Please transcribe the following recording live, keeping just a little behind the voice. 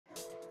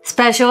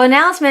Special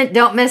announcement,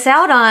 don't miss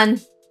out on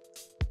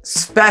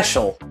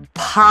special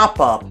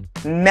pop-up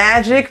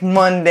Magic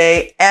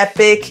Monday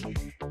epic.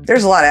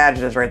 There's a lot of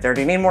adjectives right there.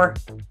 Do you need more?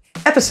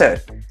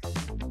 Episode.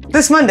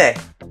 This Monday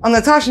on the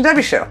Natasha and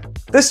Debbie Show.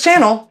 This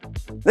channel,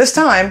 this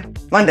time,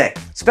 Monday.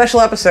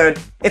 Special episode.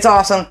 It's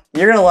awesome.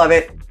 You're gonna love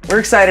it. We're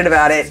excited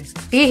about it.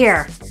 Be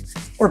here.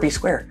 Or be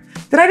square.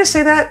 Did I just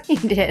say that? You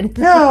did.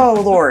 No,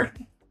 Lord.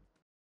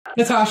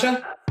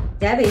 Natasha.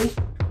 Debbie.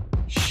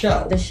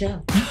 Show. The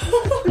show.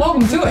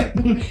 Welcome to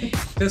it.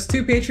 Those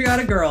two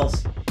patriotic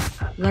girls.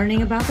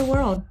 Learning about the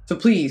world. So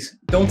please,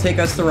 don't take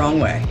us the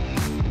wrong way.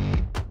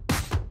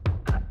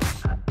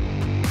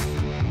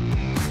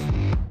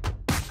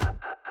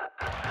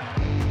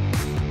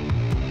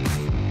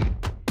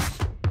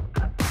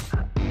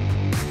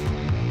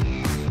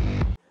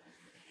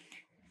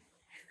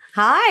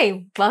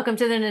 Hi, welcome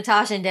to the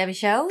Natasha and Debbie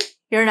Show.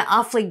 You're in an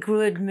awfully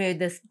good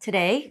mood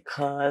today.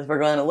 Because we're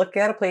going to look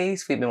at a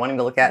place we've been wanting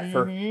to look at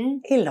for a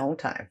long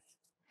time.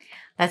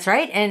 That's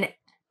right. And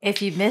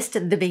if you missed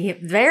the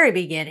very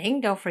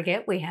beginning, don't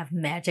forget we have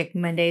Magic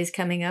Mondays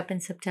coming up in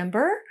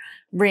September,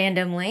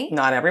 randomly.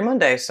 Not every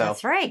Monday, so.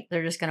 That's right.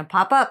 They're just going to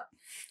pop up.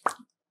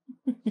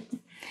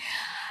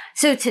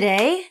 So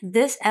today,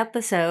 this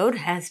episode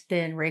has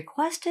been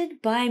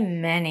requested by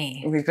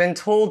many. We've been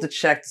told to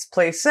check this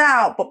place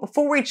out, but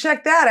before we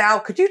check that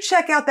out, could you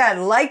check out that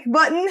like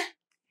button?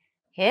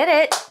 Hit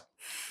it.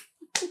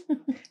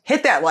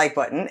 Hit that like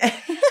button.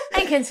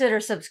 And consider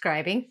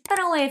subscribing, but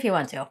only if you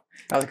want to.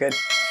 That was good.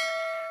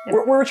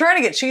 We're trying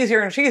to get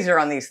cheesier and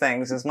cheesier on these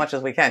things as much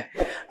as we can.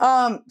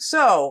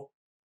 So,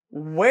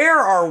 where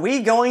are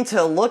we going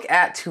to look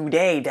at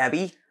today,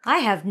 Debbie? I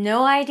have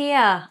no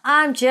idea.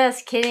 I'm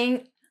just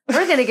kidding.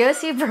 We're going to go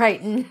see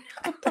Brighton.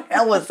 What the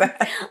hell was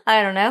that?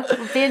 I don't know.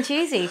 We're being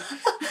cheesy.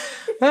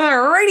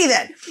 Alrighty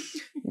then.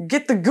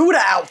 Get the Gouda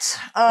out.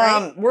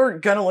 Right. We're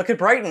going to look at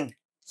Brighton.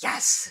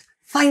 Yes,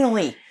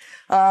 finally.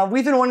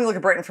 We've been wanting to look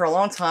at Brighton for a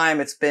long time.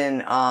 It's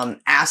been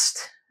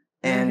asked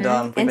and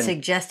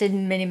suggested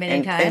many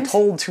times. And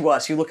told to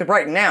us, you look at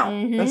Brighton now.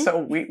 And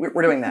so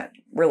we're doing that.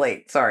 We're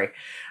late. Sorry.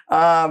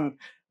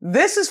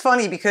 This is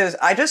funny because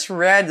I just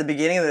read the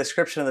beginning of the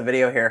description of the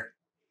video here.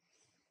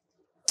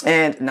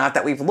 And not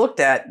that we've looked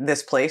at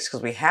this place,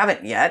 because we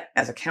haven't yet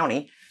as a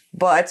county,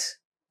 but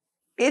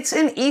it's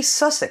in East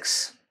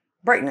Sussex.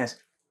 Brighton is.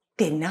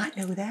 Did not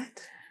know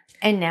that.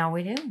 And now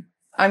we do.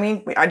 I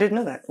mean, I didn't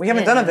know that. We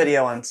haven't done a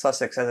video on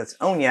Sussex as its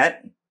own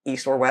yet,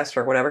 East or West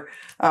or whatever.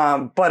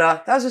 But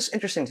that was just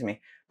interesting to me.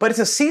 But it's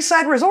a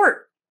seaside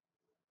resort.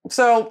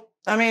 So,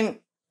 I mean,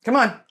 come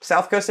on.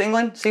 South Coast of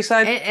England,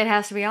 seaside. It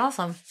has to be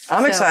awesome.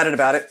 I'm excited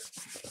about it.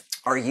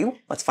 Are you?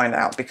 Let's find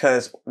out,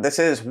 because this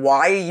is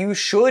why you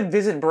should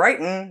visit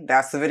Brighton.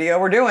 That's the video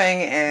we're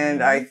doing,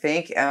 and I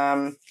think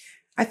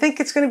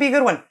it's going to be a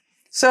good one.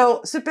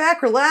 So sit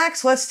back,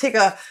 relax. Let's take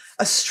a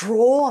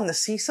stroll on the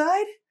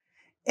seaside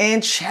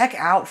and check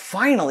out,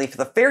 finally, for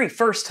the very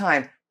first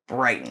time,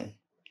 Brighton.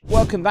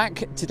 Welcome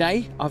back.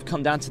 Today, I've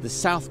come down to the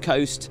south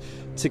coast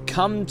to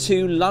come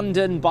to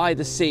London by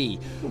the Sea,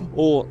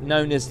 or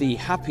known as the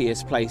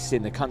happiest place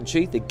in the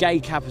country, the gay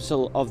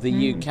capital of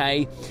the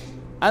UK.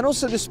 And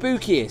also the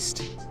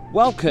spookiest.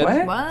 Welcome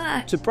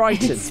to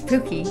Brighton. It's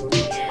spooky.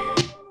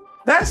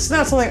 That's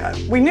not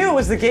something, we knew it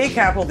was the gay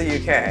capital of the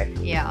UK.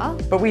 Yeah.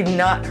 But we'd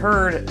not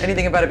heard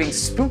anything about it being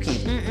spooky.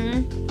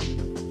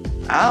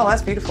 Oh,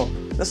 that's beautiful.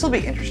 This will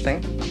be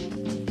interesting.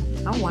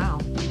 Oh, wow.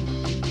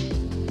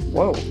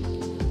 Whoa.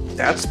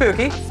 That's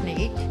spooky. That's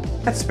neat.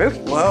 That's spooky.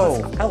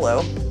 Whoa.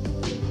 Hello.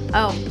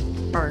 Oh,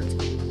 birds.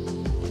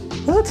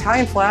 Those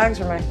Italian flags,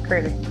 or am I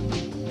crazy?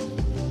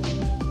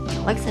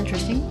 That looks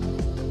interesting.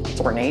 It's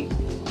ornate.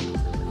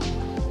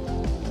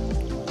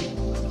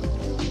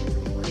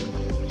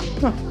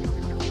 Huh.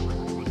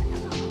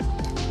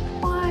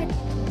 What?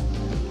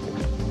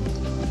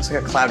 It's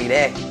like a cloudy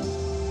day. A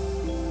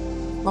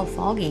little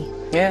foggy.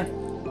 Yeah.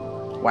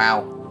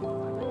 Wow.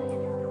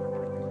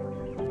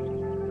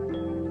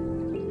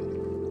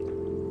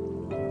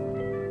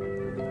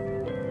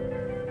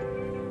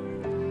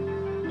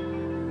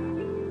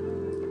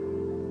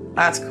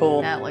 That's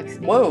cool. That looks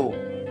neat. Whoa.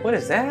 What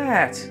is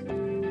that?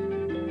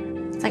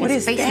 It's like What a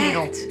is space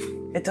needle.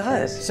 It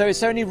does. So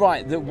it's only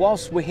right that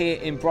whilst we're here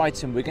in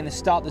Brighton, we're going to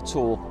start the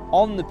tour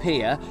on the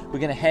pier. We're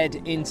going to head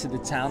into the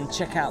town,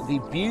 check out the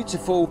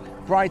beautiful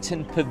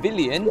Brighton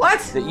Pavilion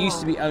that used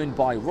to be owned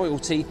by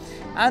royalty,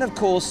 and of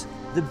course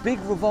the big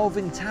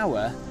revolving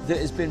tower that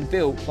has been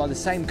built by the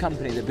same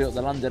company that built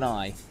the London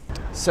Eye.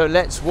 So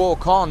let's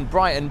walk on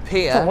Brighton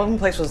Pier. So one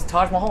place was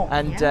Taj Mahal.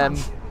 And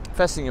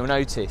first thing you'll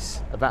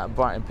notice about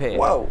Brighton Pier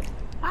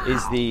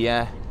is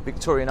the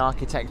Victorian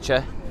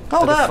architecture.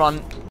 Hold at the up.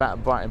 front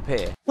about Brighton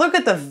Pier. Look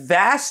at the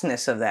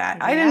vastness of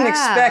that. I didn't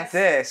expect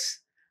this.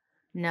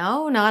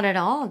 No, not at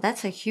all.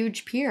 That's a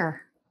huge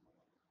pier.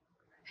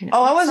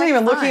 Oh, I wasn't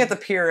even looking at the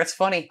pier. It's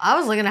funny. I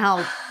was looking at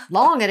how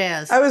long it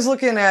is. I was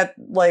looking at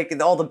like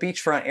all the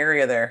beachfront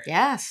area there.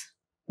 Yes.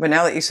 But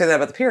now that you say that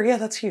about the pier, yeah,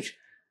 that's huge.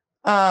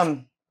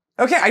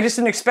 Okay, I just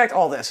didn't expect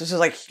all this. This is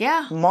like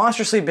Yeah.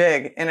 monstrously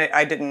big, and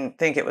I didn't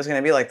think it was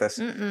going to be like this.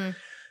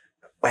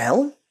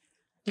 Well,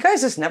 you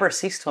guys just never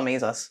cease to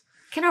amaze us.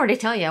 Can already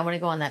tell you I want to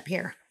go on that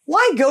pier.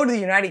 Why go to the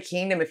United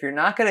Kingdom if you're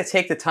not going to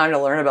take the time to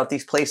learn about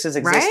these places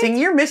existing? Right?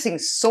 You're missing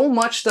so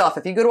much stuff.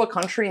 If you go to a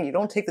country and you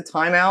don't take the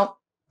time out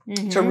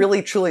to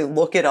really, truly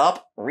look it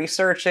up,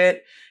 research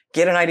it,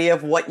 get an idea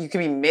of what you could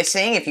be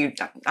missing,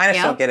 I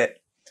just don't get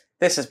it.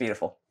 This is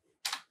beautiful.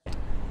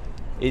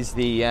 Is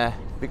the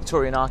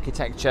Victorian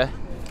architecture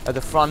at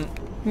the front.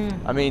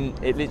 I mean,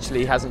 it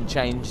literally hasn't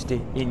changed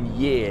in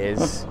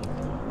years.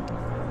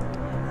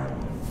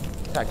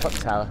 That clock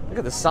tower. Look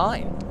at the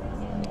sign.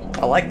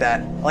 I like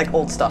that. I like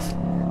old stuff.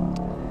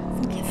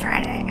 Funky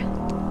Friday.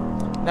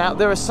 Now,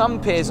 there are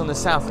some piers on the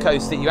south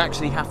coast that you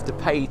actually have to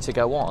pay to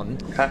go on.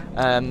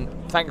 Okay.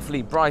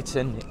 Thankfully,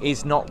 Brighton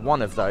is not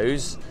one of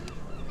those.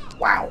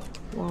 Wow.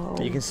 Whoa.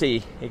 You can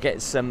see it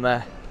gets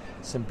some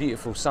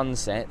beautiful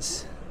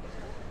sunsets.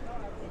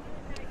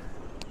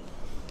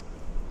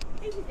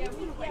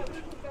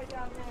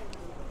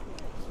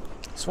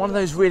 It's one of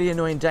those really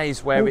annoying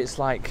days where it's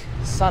like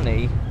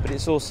sunny, but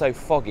it's also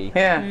foggy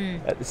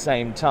at the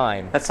same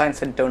time. That sign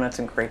said donuts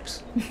and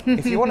crepes.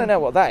 If you want to know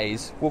what that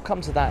is, we'll come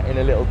to that in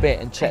a little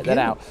bit and check that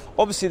out.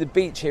 Obviously, the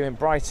beach here in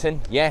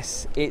Brighton,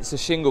 yes, it's a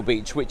shingle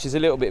beach, which is a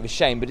little bit of a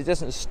shame, but it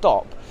doesn't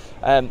stop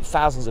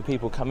thousands of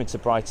people coming to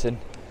Brighton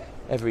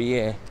every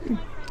year.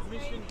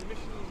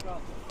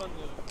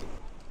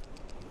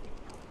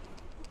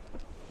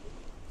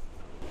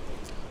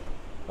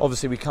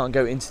 Obviously, we can't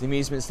go into the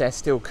amusements. They're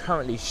still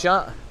currently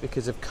shut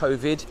because of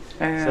COVID. So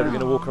we're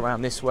going to walk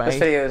around this way. This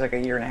video is like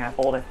 1.5 years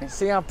old, I think.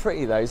 See how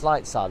pretty those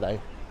lights are,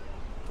 though?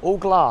 All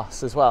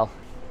glass as well.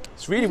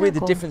 It's really weird,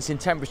 the difference in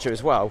temperature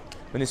as well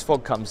when this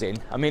fog comes in.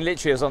 I mean,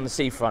 literally, I was on the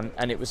seafront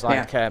and it was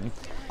like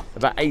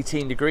about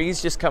 18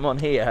 degrees. Just come on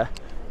here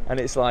and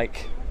it's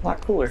like a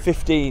lot cooler.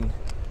 15.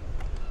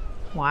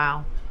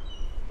 Wow.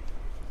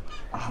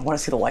 Oh, I want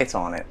to see the lights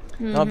on it.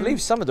 Now, I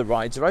believe some of the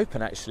rides are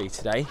open actually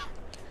today.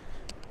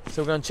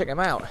 So we're going to check them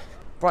out.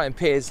 Brighton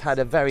Pier's had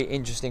a very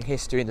interesting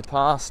history in the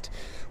past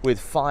with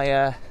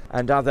fire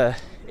and other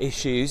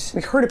issues.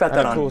 We heard about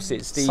that. Of course,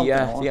 it's the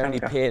only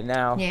pier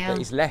now that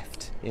is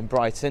left in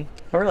Brighton.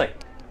 Oh, really?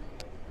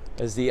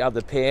 As the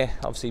other pier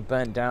obviously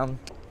burnt down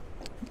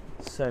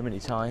so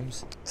many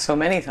times. So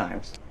many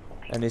times.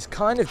 And it's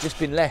kind of just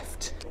been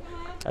left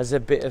as a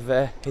bit of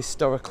a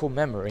historical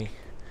memory.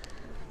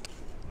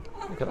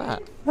 Look at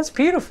that. That's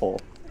beautiful.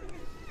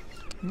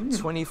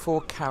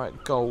 24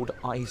 karat gold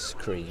ice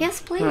cream.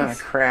 Yes, please. Oh,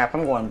 crap.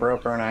 I'm going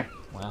broke, aren't I?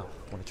 Wow,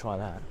 I want to try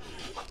that.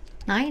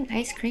 9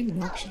 ice cream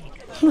milkshake.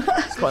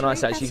 It's quite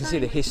nice actually. You can see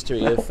the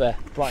history of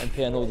Brighton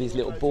Pier and all these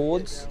little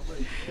boards,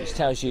 which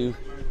tells you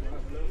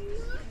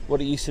what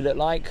it used to look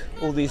like.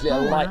 All these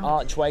little light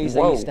archways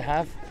they used to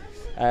have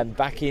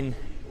back in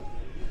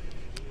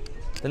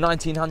the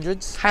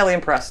 1900s. Highly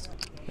impressed.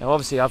 Now,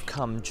 obviously, I've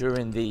come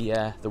during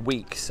the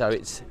week, so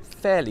it's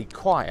fairly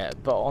quiet.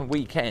 But on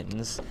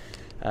weekends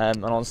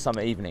and on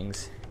summer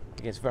evenings,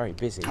 it gets very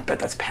busy. I bet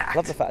that's packed. I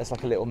love the fact it's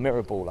like a little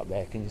mirror ball up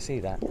there. Can you see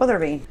that?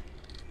 Weatherby.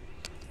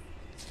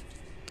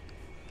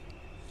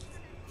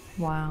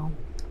 Wow.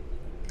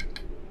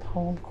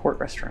 Home Court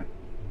Restaurant.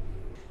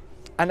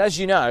 And as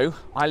you know,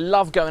 I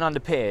love going under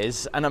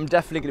piers, and I'm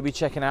definitely going to be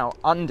checking out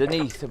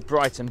underneath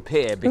Brighton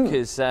Pier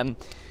because it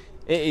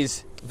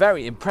is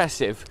very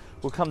impressive.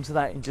 We'll come to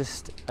that in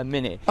just a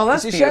minute. Oh,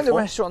 that's it's a beautiful. shame the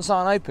restaurants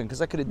aren't open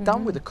because I could have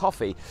done with the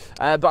coffee.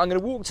 But I'm going to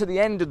walk to the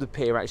end of the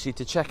pier actually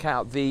to check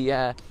out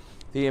the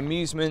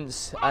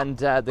amusements and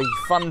the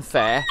fun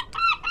fair.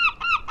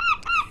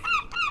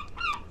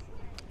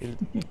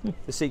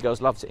 The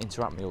seagulls love to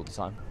interrupt me all the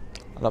time.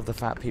 I love the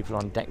fact people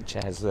on deck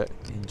chairs that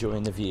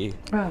enjoying the view,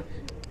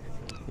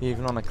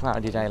 even on a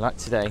cloudy day like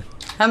today.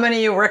 How many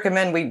of you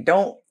recommend we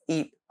don't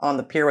eat on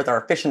the pier with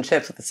our fish and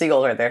chips with the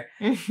seagulls right there?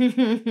 I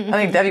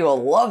think Debbie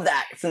will love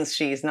that since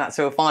she's not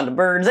so fond of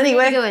birds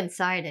anyway. Go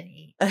inside and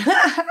eat.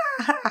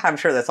 I'm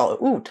sure that's all.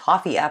 Ooh,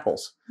 toffee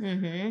apples.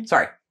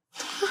 Sorry.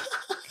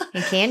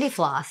 And candy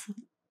floss.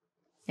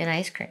 And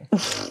ice cream.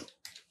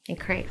 And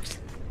crepes.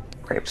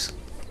 Crepes.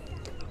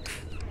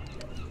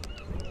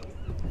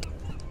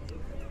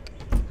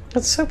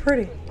 That's so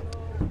pretty.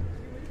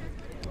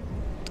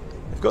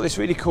 We've got this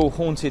really cool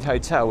haunted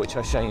hotel, which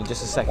I'll show you in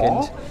just a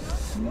second.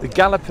 The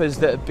gallopers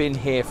that have been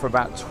here for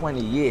about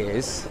 20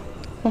 years.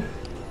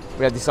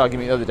 We had this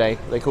argument the other day.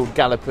 Are they called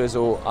gallopers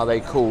or are they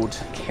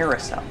called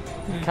carousel?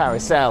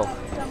 Carousel.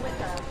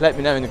 Let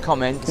me know in the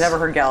comments. Never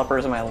heard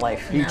gallopers in my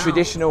life. You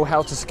traditional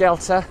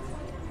helter-skelter.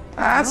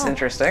 That's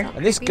interesting.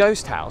 And this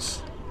ghost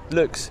house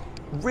looks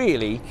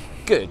really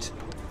good.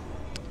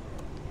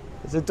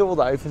 There's a door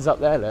that opens up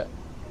there, look.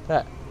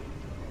 Look.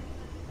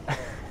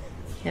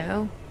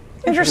 No.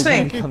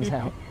 Interesting. Comes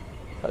out.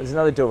 Oh, there's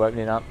another door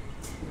opening up.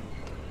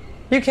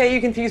 UK, you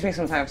confuse me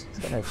sometimes. It's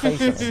got no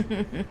face on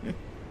it.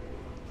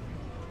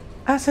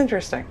 That's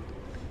interesting.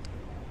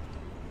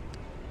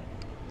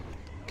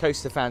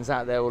 Coaster fans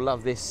out there will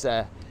love this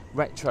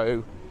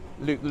retro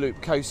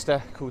loop-the-loop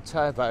coaster called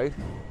Turbo.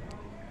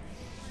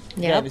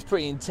 Yeah, it was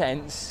pretty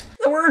intense.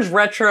 The words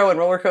retro and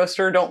roller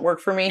coaster don't work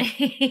for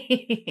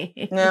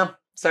me. No,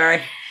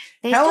 sorry.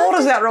 How old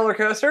is that roller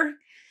coaster?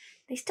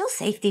 They still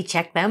safety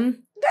check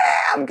them.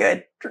 Yeah, I'm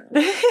good.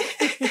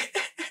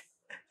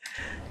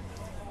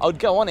 I would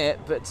go on it,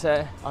 but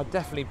I'd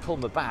definitely pull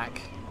my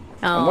back.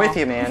 I'm with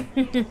you, man.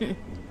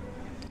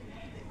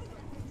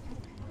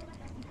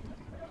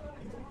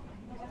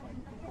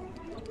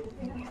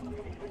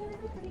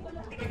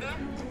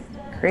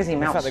 Crazy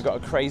mouse. In fact, they've got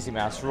a crazy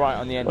mouse right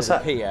on the end of the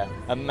pier.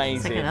 Amazing.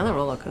 It's like another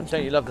roller coaster.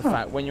 Don't you love the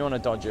fact when you're on a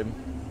Dodgem,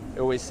 it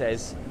always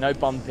says no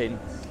bumping.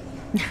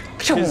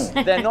 Because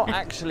they're not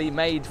actually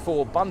made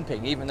for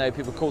bumping, even though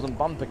people call them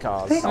bumper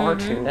cars. They are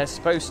too. They're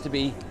supposed to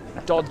be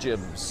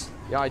Dodgems.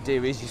 The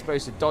idea is you're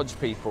supposed to dodge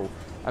people.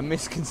 A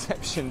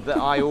misconception that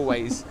I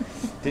always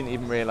didn't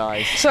even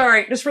realise.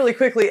 Sorry, just really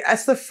quickly.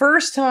 That's the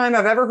first time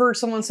I've ever heard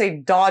someone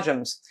say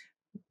Dodgems,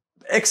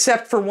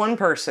 except for one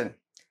person.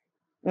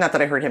 Not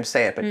that I heard him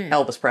say it, but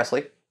Elvis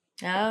Presley.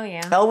 Oh,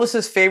 yeah.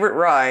 Elvis's favorite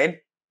ride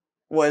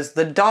was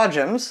the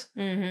Dodgems,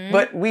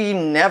 but we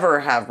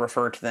never have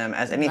referred to them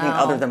as anything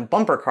other than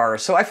bumper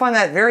cars. So I find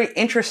that very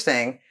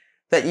interesting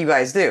that you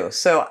guys do.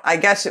 So I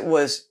guess it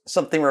was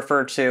something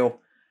referred to.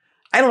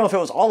 I don't know if it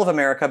was all of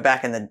America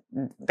back in the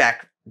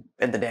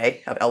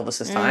day of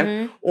Elvis's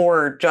time,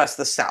 or just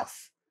the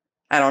South.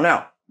 I don't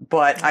know.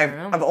 But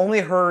I've only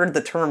heard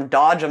the term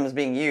Dodgems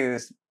being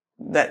used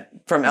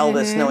from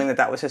Elvis, knowing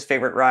that was his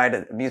favorite ride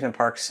at amusement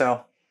parks.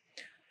 So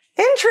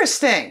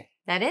interesting.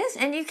 That is,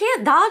 and you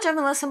can't dodge them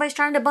unless somebody's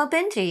trying to bump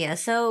into you.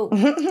 So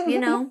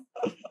you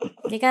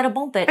got to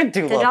bump it. I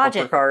do love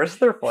bumper cars.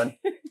 They're fun.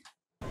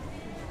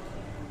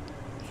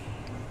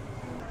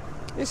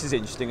 This is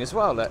interesting as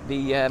well. That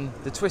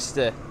the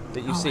twister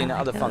that you've seen at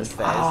other fun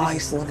fairs.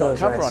 This has got a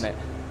cover on it.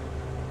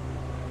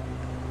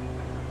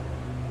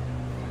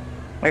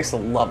 I used to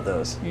love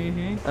those.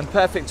 And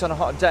perfect on a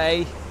hot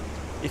day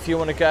if you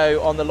want to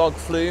go on the log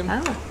flume.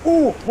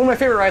 Ooh, one of my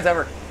favorite rides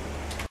ever.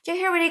 Did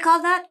you hear what he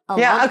called that?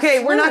 Yeah,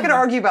 okay, we're not going to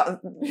argue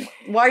about...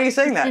 Why are you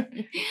saying that?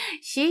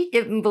 She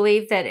didn't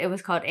believe that it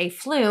was called a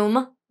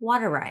flume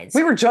water rides.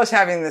 We were just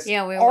having this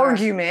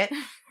argument,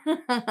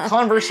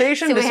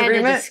 conversation, so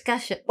disagreement. We had a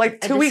discussion.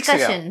 Like 2 weeks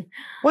ago.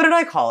 What did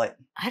I call it?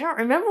 I don't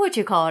remember what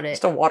you called it.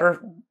 Just a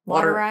water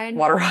ride?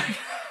 Water ride.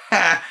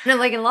 No,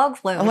 like a log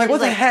flume. I'm like, what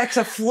the heck's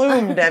a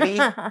flume, Debbie?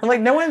 I'm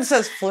like, no one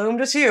says flume,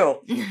 just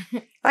you.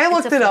 I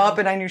looked it up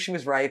and I knew she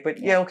was right, but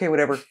yeah, okay,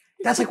 whatever.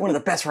 That's like one of the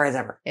best rides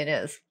ever. It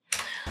is.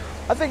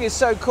 I think it's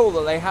so cool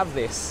that they have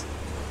this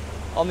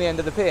on the end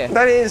of the pier.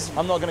 That is.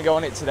 I'm not going to go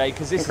on it today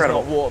because this is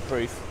not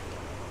waterproof.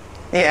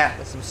 Yeah.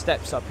 There's some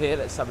steps up here.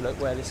 Let's have a look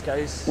where this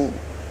goes. Ooh.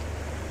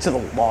 To the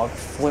log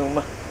flume.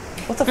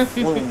 What's a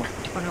flume? I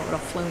don't know what a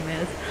flume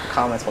is.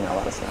 Comments will now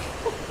let us know.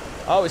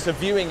 Oh, it's a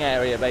viewing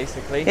area,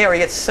 basically. Yeah, where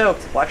you get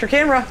soaked. Watch your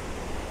camera.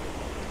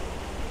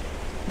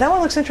 That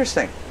one looks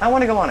interesting. I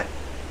want to go on it.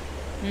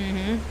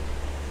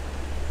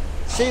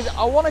 See,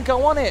 I want to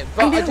go on it,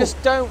 but I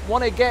just don't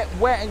want to get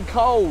wet and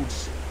cold.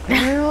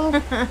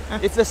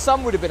 If the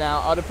sun would have been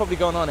out, I'd have probably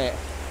gone on it.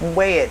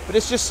 Weigh it. But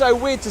it's just so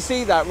weird to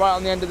see that right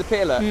on the end of the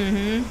pier.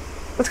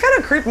 It's kind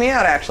of creeped me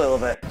out, actually, a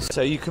little bit.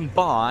 So you can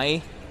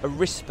buy a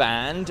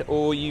wristband,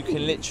 or you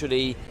can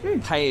literally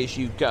pay as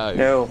you go.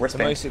 No,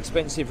 wristband. The most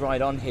expensive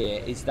ride on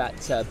here is that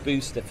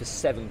booster for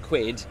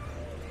 £7.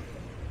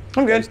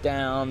 I'm good. Goes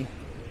down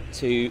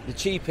to the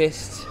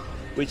cheapest,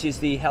 which is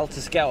the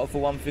Helter Skelter for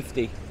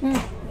 £150.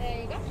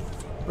 There you go.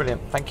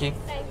 Brilliant, thank you.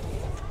 Thanks.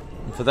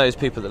 And for those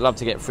people that love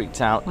to get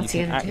freaked out, you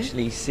can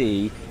actually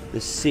see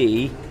the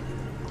sea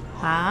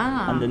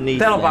underneath.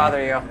 That'll there.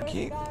 bother you. Thank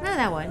you. No,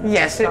 that wouldn't.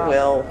 Yes, it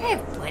will.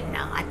 It would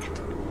not.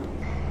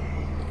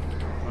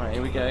 Right,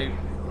 here we go.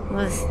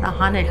 Was the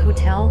haunted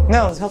hotel?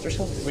 No, it's Helter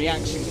Skelter.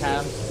 Reaction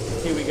cam.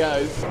 Here we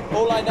go.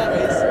 All I know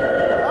is.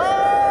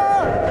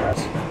 Ah!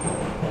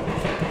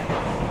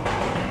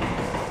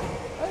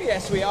 Oh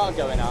yes, we are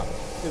going up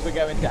because we're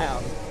going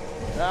down.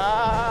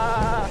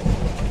 Ah!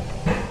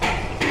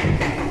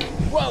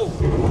 Whoa!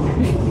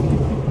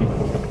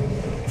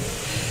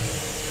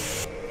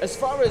 As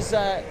far as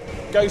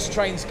ghost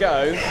trains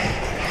go,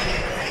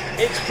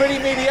 it's pretty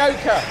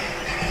mediocre.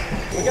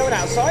 We're going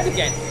outside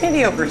again.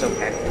 Mediocre's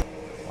okay.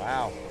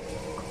 Wow.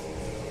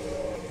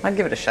 I'd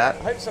give it a shot.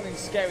 I hope something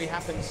scary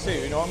happens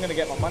soon, or I'm going to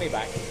get my money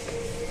back. I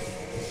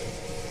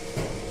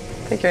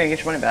think you're going to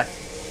get your money back.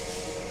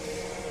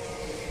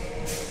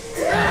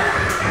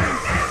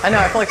 I know,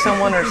 I feel like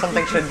someone or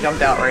something should have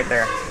jumped out right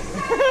there.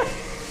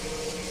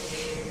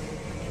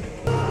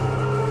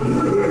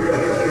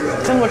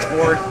 Tim looks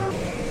bored.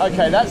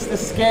 Okay, that's the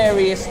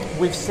scariest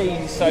we've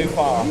seen so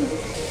far.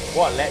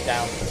 What a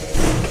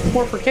letdown.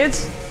 More for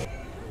kids?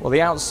 Well,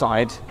 the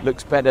outside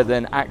looks better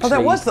than actually. Oh,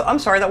 that was the. I'm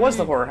sorry, that was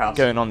the horror house.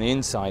 Going on the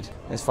inside.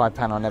 There's £5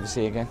 I'll never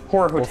see again.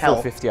 Horror hotel.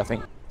 Or $4.50, I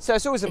think. So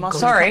it's always a must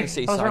Sorry, on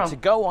Seaside to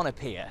go on a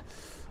pier.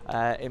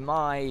 In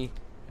my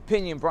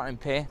opinion, Brighton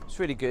Pier, it's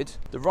really good.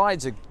 The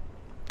rides are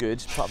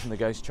good, apart from the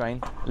ghost train.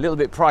 A little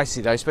bit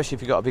pricey though, especially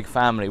if you've got a big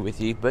family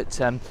with you.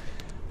 But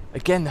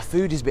Again, the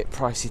food is a bit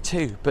pricey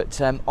too, but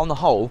on the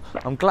whole,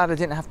 I'm glad I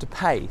didn't have to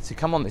pay to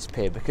come on this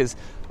pier, because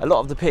a lot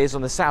of the piers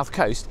on the south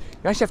coast,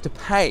 you actually have to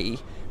pay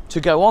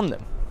to go on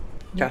them.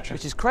 Gotcha.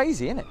 Which is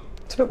crazy, isn't it?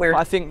 It's a bit weird. But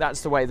I think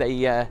that's the way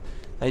they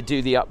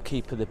do the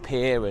upkeep of the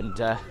pier, and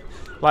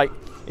like,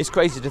 it's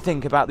crazy to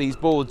think about these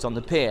boards on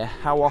the pier,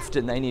 how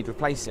often they need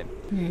replacing.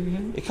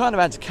 Mm-hmm. It kind of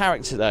adds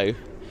character though,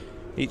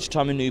 each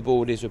time a new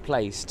board is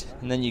replaced,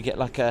 and then you get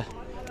like a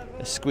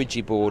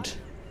squidgy board.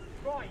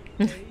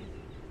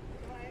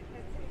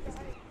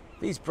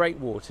 These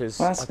breakwaters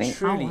are neat.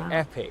 truly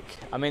epic.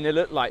 I mean, they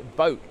look like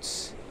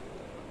boats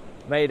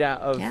made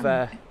out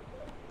of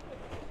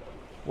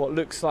what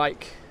looks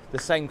like the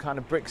same kind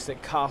of bricks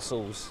that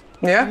castles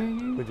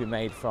would be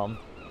made from.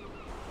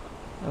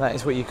 And that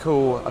is what you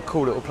call a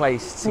cool little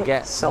place to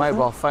get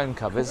mobile phone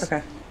covers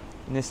in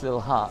this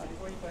little hut.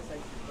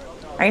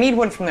 I need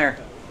one from there.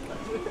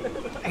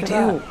 I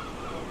do.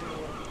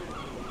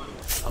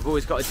 I've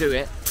always got to do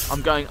it.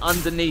 I'm going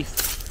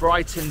underneath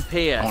Brighton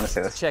Pier. I want to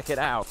see this. Check it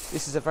out.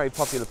 This is a very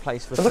popular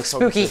place for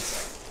spooky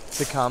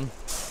to come.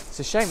 It's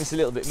a shame it's a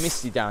little bit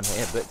misty down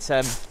here, but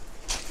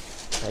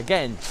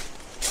again,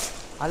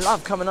 I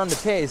love coming under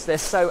piers. They're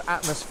so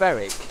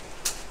atmospheric,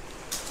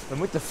 and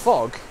with the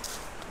fog,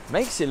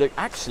 makes it look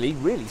actually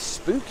really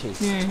spooky.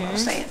 Mm-hmm. I'm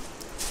saying.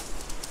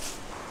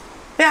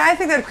 Yeah, I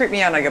think that'd creep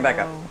me out when I go back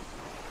up.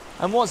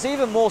 And what's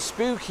even more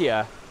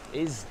spookier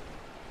is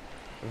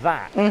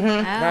that.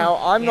 Mm-hmm. Now,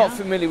 I'm not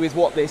familiar with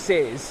what this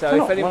is,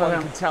 so if anyone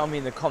can tell me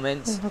in the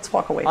comments. Let's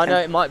walk away. I know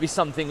it might be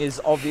something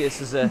as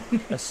obvious as a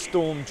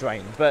storm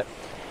drain, but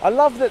I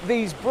love that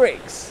these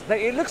bricks,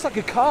 it looks like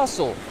a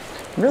castle,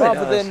 really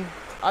rather than,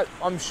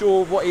 I'm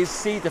sure, what is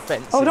sea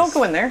defence. Oh, don't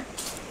go in there.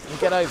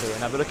 Get over here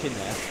and have a look in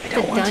there.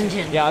 The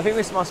dungeon. Yeah, I think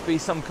this must be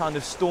some kind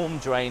of storm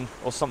drain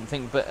or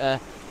something, but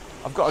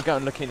I've got to go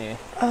and look in here.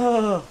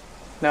 Oh.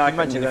 No, I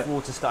imagine if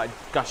water started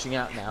gushing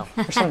out now.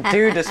 There's some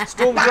dude just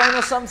storm drain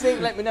or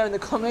something. Let me know in the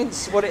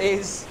comments what it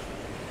is.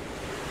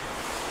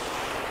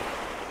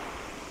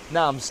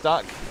 Now I'm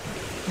stuck.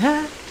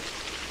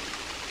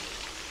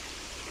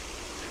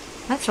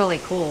 That's really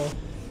cool.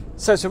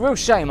 So it's a real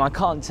shame I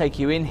can't take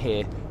you in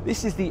here.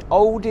 This is the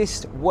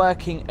oldest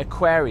working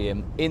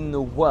aquarium in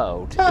the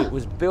world. It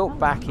was built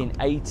back in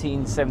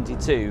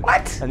 1872.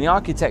 What? And the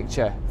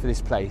architecture for this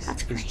place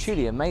is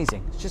truly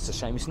amazing. It's just a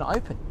shame it's not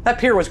open. That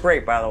pier was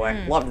great, by the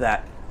way. Loved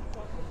that.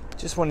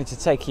 Just wanted to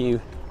take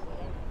you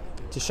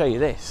to show you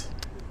this.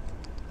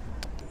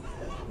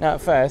 Now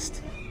at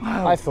first,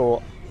 I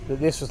thought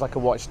that this was like a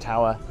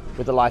watchtower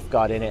with a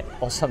lifeguard in it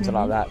or something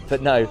like that.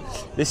 But no,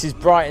 this is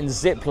Brighton's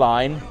zip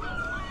line,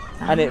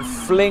 and it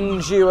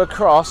flings you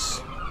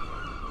across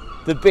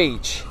the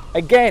beach.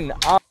 Again,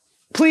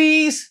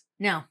 please.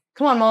 No.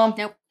 Come on, Mom.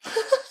 Nope.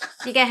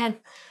 You go ahead.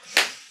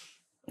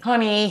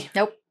 Honey.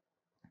 Nope.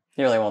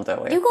 You really won't, though,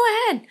 will you? You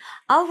go ahead.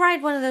 I'll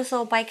ride one of those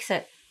little bikes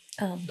that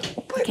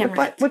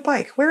What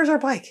bike? Where is our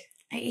bike?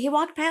 He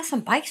walked past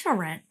some bikes for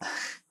rent.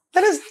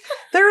 There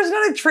is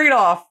not a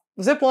trade-off.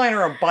 Zip line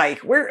or a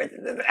bike.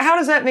 How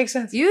does that make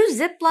sense? You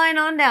zip line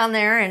on down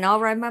there and I'll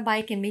ride my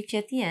bike and meet you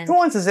at the end. Who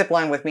wants a zip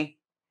line with me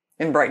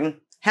in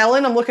Brighton?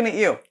 Helen, I'm looking at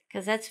you.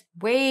 Because that's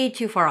way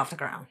too far off the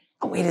ground.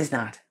 Oh, it is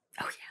not.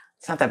 Oh, yeah.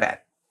 It's not that bad.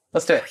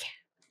 Let's do it.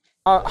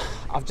 Oh, yeah.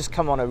 I've just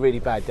come on a really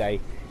bad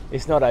day.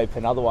 It's not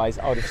open, otherwise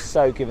I would have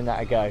so given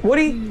that a go.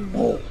 Woody?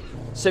 Oh.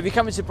 So if you're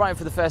coming to Brighton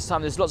for the first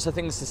time, there's lots of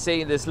things to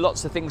see, there's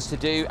lots of things to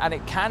do, and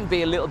it can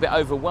be a little bit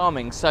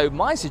overwhelming. So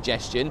my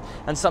suggestion,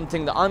 and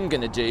something that I'm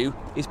going to do,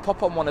 is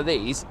pop on one of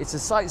these. It's a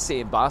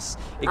sightseeing bus.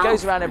 It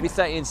goes around every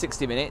 30 and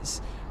 60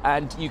 minutes,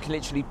 and you can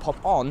literally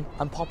pop on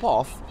and pop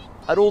off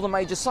at all the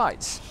major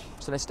sites.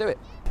 So let's do it.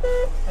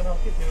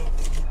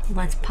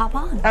 Let's pop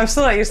on. I'm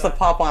still not used to the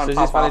pop on, so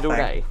pop is this valid off all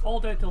thing. day? All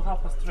day till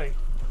 3:30.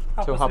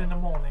 Half past in the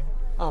morning.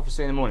 Half past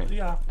 3 in the morning?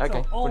 Yeah.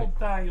 Okay. So all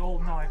day, all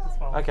night as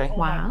well. Okay. All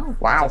wow.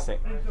 night. Wow. Fantastic.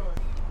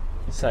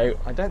 So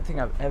I don't think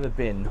I've ever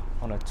been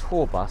on a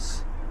tour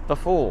bus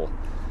before.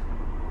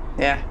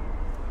 Yeah.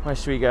 Where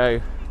should we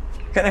go?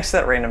 Get next to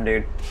that random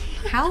dude.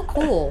 How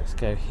cool. Let's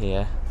go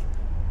here.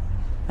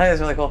 That is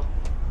really cool.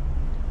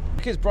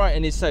 Because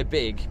Brighton is so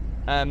big,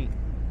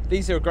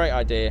 these are a great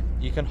idea.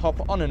 You can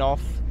hop on and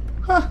off.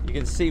 You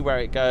can see where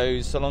it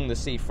goes along the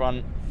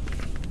seafront.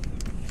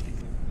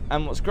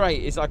 And what's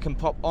great is I can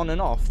pop on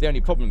and off. The only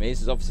problem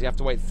is obviously you have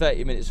to wait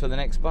 30 minutes for the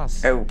next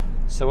bus. Oh.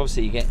 So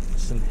obviously you get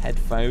some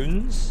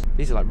headphones.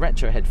 These are like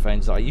retro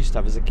headphones that I used to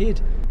have as a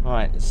kid. All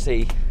right, let's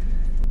see.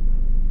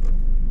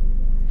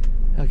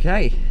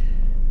 Okay,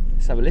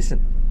 let's have a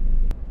listen.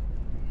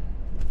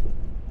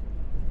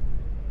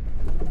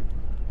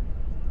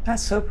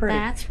 That's so pretty.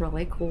 That's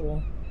really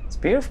cool. It's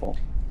beautiful.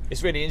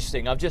 It's really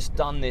interesting. I've just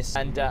done this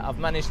and I've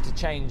managed to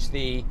change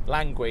the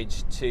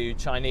language to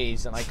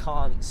Chinese and I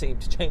can't seem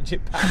to change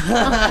it back.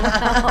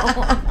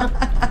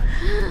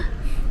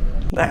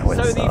 That was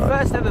so the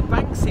first ever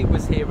Banksy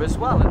was here as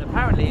well, and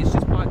apparently it's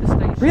just by the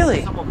station.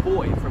 Really? Someone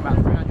bought it for about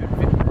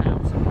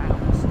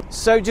 £350,000.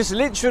 So just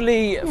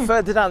literally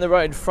further down the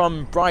road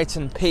from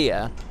Brighton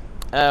Pier,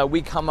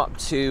 we come up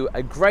to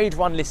a Grade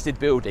 1 listed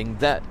building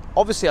that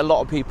obviously a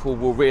lot of people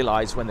will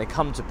realise when they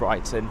come to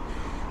Brighton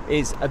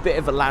is a bit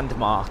of a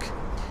landmark.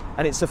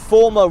 And it's a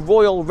former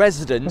royal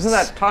residence. Isn't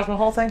that Taj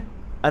Mahal thing?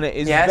 And it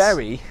is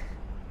very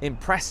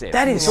impressive.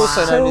 That is it's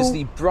also so known as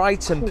the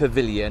Brighton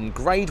Pavilion,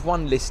 Grade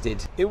 1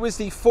 listed. It was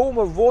the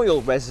former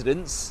royal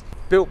residence,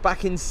 built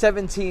back in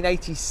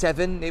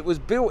 1787. It was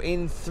built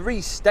in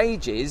 3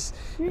 stages,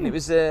 and it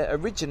was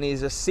originally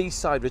as a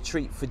seaside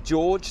retreat for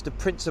George, the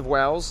Prince of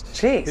Wales,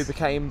 who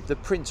became the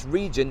Prince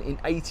Regent in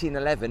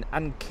 1811,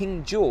 and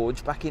King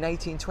George back in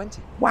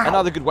 1820. Wow.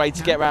 Another good way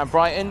to get around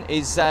Brighton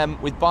is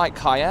with bike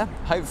hire.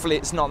 Hopefully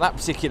it's not that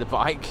particular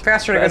bike.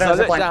 Faster to go down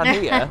the zip down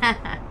here,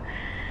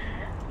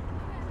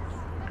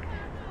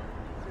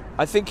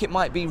 I think it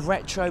might be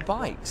retro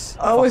bikes.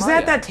 Oh, is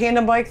that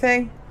tandem bike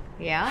thing?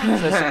 Yeah.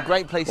 So some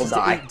great places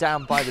to eat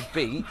down by the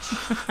beach.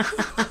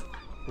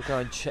 We'll go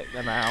and check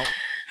them out.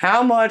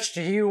 How much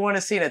do you want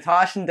to see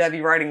Natasha and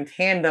Debbie riding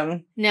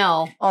tandem?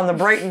 No. On the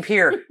Brighton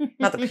Pier.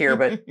 Not the pier,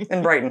 but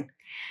in Brighton.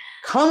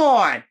 Come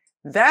on.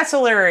 That's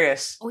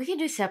hilarious. We can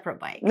do separate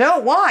bikes. No,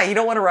 why? You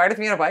don't want to ride with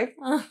me on a bike?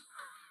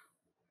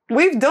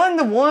 We've done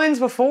the ones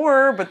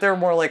before, but they're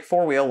more like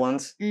 4-wheel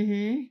ones.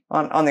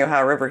 On the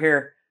Ohio River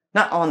here.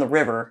 Not on the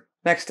river.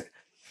 Next to...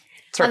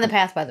 On the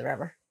path by the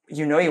river.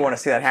 You know you want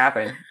to see that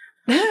happen.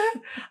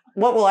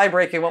 What will I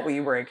break and what will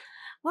you break?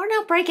 We're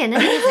not breaking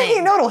anything.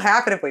 You know it'll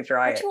happen if we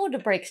try We're too old to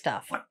break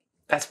stuff.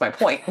 That's my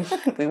point.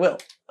 We will.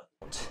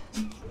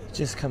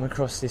 Just come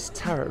across this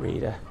tarot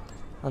reader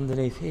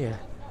underneath here.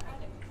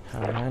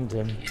 How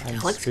random and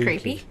It looks spooky.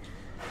 creepy.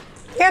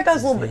 Yeah, it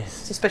does a little bit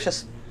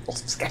suspicious. A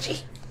little sketchy.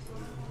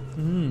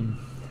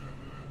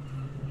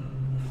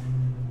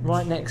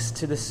 Right next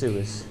to the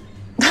sewers.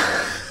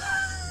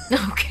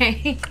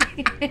 Okay.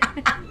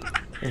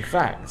 In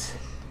fact,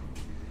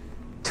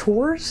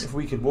 tours? If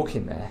we could walk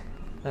in there,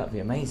 that would be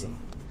amazing.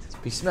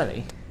 It'd be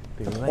smelly,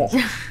 it'd be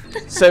amazing.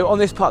 So on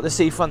this part of the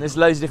seafront, there's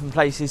loads of different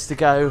places to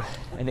go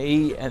and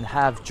eat and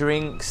have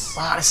drinks. A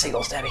lot of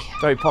seagulls, Debbie.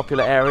 Very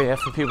popular area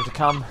for people to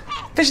come.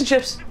 Fish and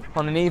chips.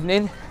 On an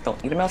evening.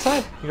 Don't eat them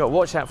outside. You got to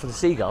watch out for the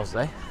seagulls,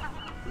 though.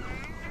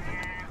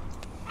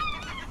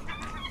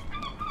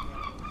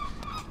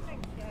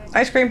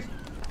 Ice cream.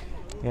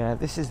 Yeah,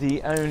 this is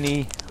the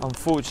only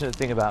unfortunate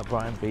thing about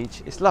Brighton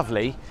Beach. It's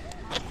lovely,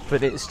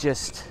 but it's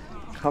just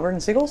covered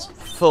in seagulls,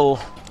 full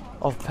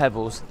of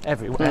pebbles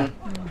everywhere.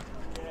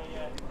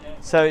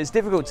 So it's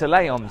difficult to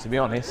lay on, to be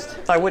honest.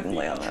 I wouldn't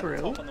lay on that.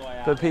 True.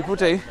 But people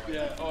do.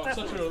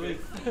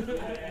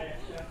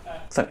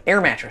 It's an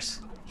air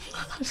mattress.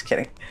 Just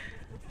kidding.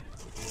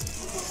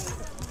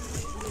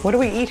 What do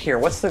we eat here?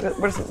 What are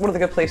the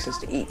good places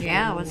to eat?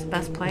 Yeah, what's the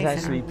best place? There's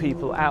actually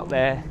people out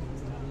there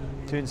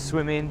doing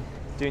swimming,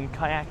 doing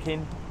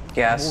kayaking,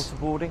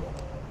 waterboarding.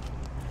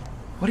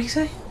 What do you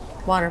say?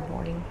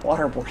 Waterboarding.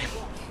 Waterboarding.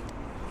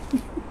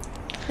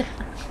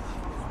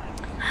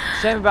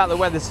 Shame about the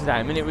weather today.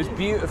 I mean, it was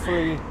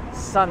beautifully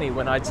sunny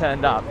when I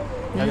turned up,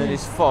 and then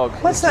this fog.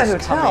 What's that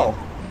hotel?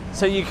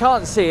 So you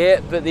can't see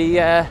it, but the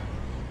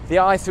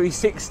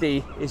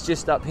I-360 is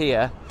just up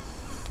here.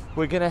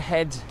 We're gonna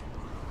head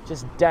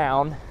just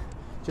down,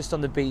 just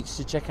on the beach,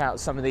 to check out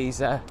some of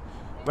these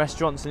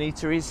restaurants and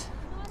eateries.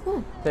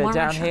 They're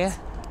down here.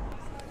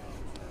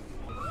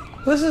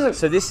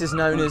 So this is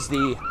known as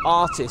the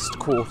Artist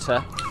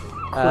Quarter.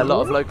 A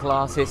lot of local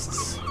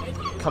artists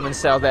come and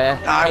sell their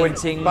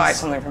paintings. I would buy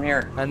something from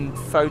here. And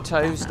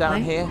photos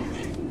down here.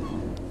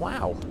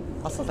 Wow,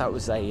 I thought that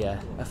was a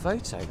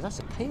photo, but that's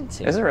a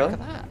painting. Is it really? Look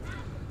at that.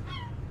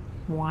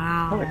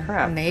 Wow. Holy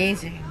crap.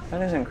 Amazing.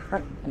 That is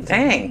incredible.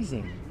 Dang.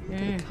 Amazing.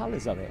 Look at the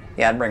colours of it.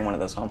 Yeah, I'd bring one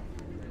of those home.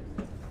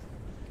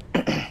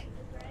 Is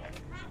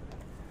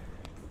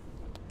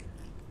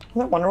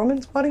that Wonder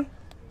Woman's body?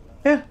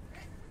 Yeah.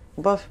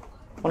 Above.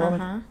 Wonder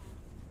Woman.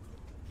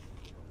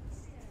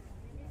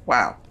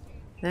 Wow.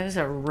 Those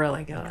are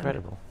really good.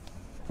 Incredible.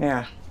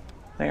 Yeah,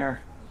 they are.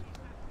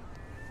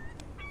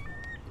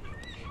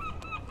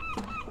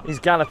 These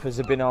gallopers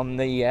have been on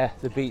the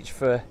beach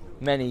for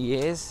many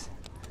years.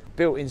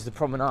 Built into the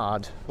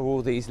promenade are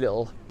all these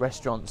little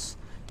restaurants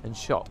and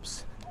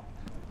shops.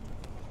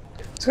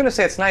 I was going to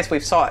say it's nice we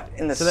saw it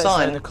in the So let us know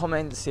sun. in the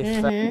comments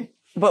if...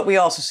 But we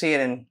also see it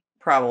in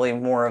probably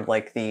more of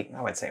like the,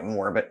 I would say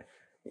more, but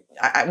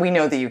we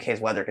know the UK's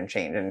weather can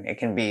change and it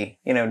can be,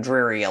 you know,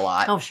 dreary a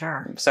lot. Oh,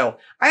 sure. So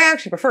I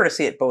actually prefer to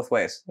see it both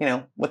ways, you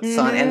know, with the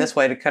sun and this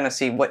way to kind of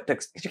see what,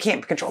 you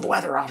can't control the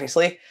weather,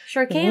 obviously.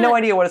 Sure You have can. no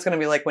idea what it's going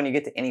to be like when you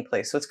get to any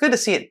place. So it's good to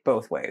see it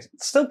both ways.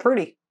 It's still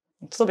pretty.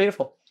 It's still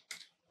beautiful.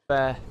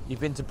 You've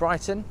been to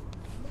Brighton.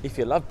 If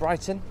you love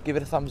Brighton, give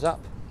it a thumbs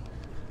up.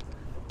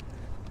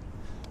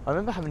 I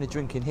remember having a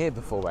drink in here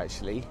before,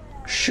 actually.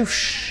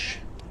 Shoosh.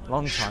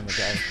 Long time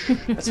ago.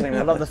 That's the name I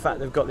of love it. the fact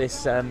they've got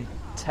this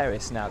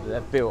terrace now that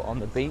they've built on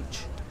the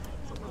beach.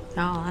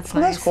 Oh, that's Oh,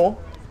 nice. that's cool.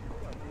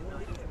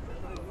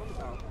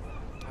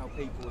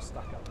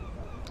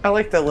 I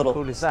like the little How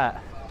cool is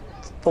that?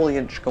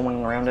 foliage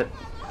going around it.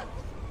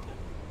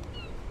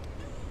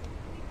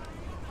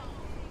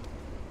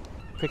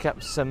 Pick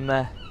up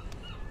some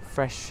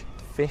fresh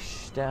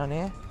fish down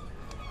here.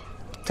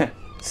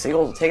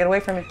 Seagulls will take it away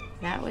from you.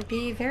 That would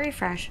be very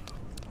fresh.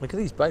 Look at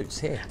these boats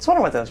here. I was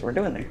wondering what those were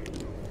doing there.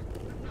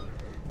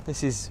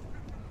 This is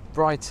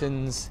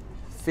Brighton's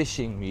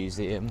fishing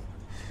museum.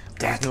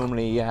 It's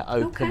normally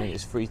open and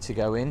it's free to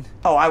go in.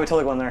 Oh, I would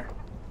totally go in there.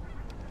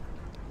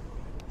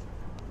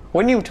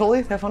 Wouldn't you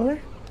totally have fun there?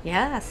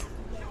 Yes.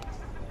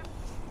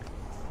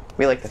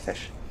 We like the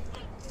fish.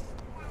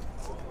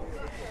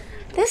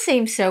 This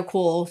seems so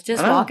cool.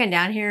 Just walking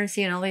down here and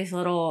seeing all these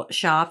little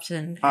shops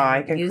and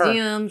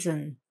museums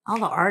and all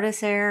the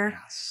artists there.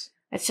 Yes.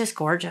 It's just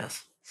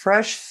gorgeous.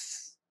 Fresh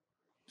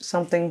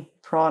something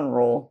prawn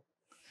roll.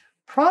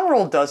 Prawn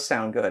roll does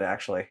sound good,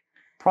 actually.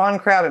 Prawn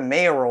crab and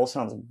mayo roll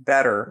sounds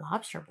better.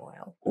 Lobster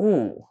boil.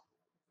 Ooh.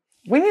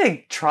 We need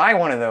to try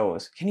one of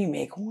those. Can you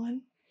make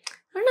one?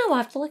 I don't know. We'll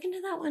have to look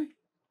into that one.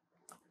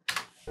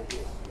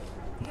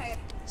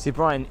 See,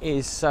 Brighton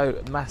is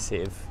so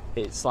massive.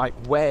 It's like,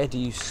 where do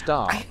you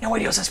start? I had no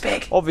idea it was this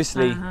big.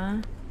 Obviously,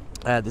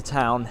 the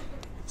town,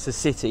 it's a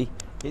city.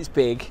 It's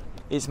big.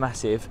 It's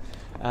massive.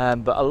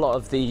 But a lot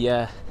of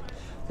the...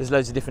 there's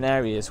loads of different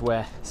areas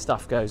where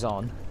stuff goes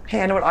on.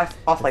 Hey, I know what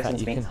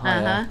off-license means. You can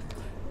hire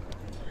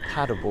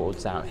paddle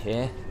boards out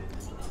here.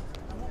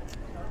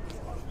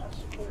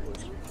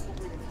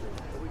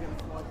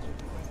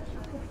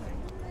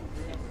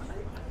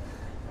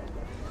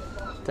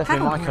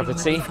 Definitely my cup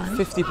of tea.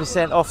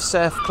 50% off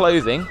surf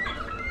clothing.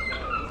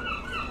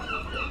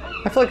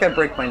 I feel like I'd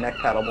break my neck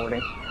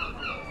paddleboarding.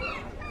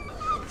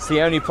 It's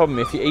the only problem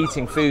if you're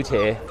eating food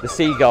here. The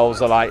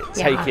seagulls are like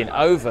taking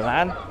over,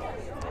 man.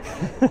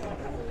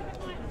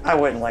 I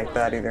wouldn't like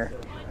that either.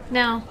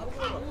 No.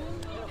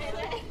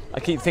 I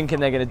keep thinking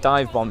they're going to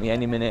dive bomb me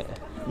any minute.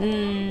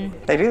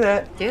 They do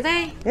that. Do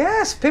they?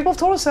 Yes, people have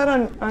told us that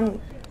on You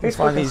Facebook.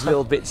 find these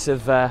little bits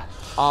of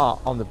art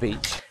on the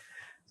beach.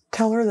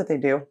 Tell her that they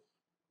do.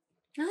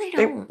 No, they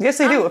don't. Yes,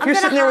 they do. If you're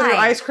sitting there with your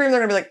ice cream, they're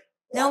gonna be like,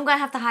 no, I'm gonna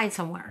have to hide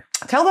somewhere.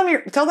 Tell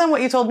them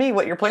what you told me,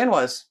 what your plan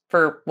was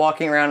for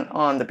walking around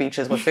on the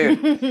beaches with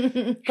food.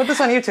 Put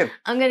this on YouTube.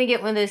 I'm gonna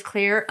get one of those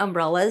clear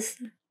umbrellas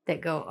that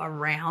go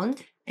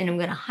around, and I'm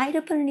gonna hide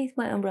up underneath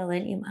my umbrella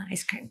and eat my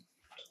ice cream.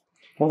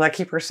 Will that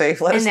keep her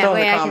safe? Let us know in the And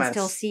that way I comments. can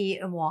still see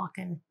and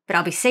walking, but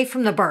I'll be safe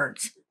from the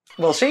birds.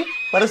 Will she?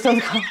 Let us know in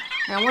the comments.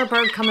 I don't want a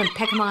bird coming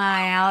pecking my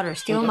eye out or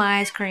stealing my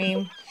ice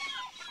cream,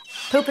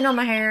 pooping on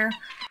my hair.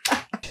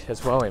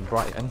 As well in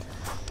Brighton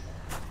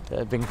that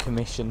have been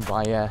commissioned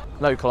by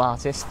local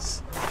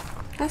artists.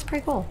 That's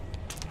pretty cool.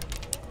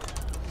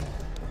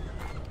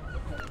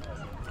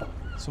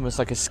 It's almost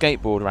like a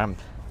skateboard ramp.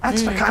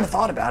 That's I kind of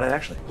thought about it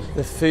actually.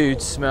 The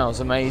food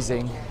smells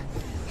amazing.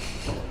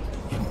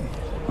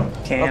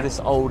 Love this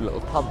old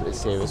little pub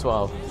that's here as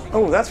well.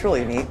 Oh, that's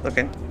really neat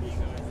looking.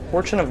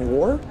 Fortune of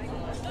War?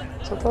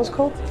 Is that what that was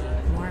called?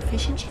 More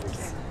fish and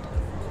chips.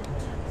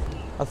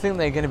 I think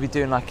they're going to be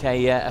doing like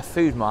a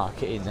food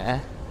market in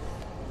there.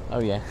 Oh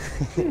yeah,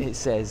 it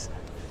says.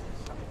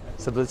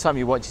 So by the time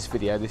you watch this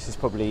video, this is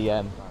probably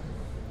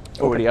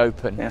already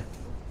open. Yeah.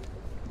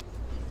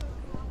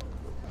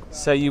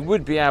 So you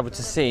would be able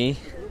to see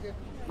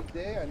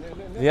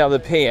the other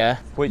pier,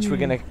 which we're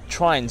going to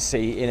try and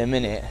see in a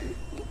minute.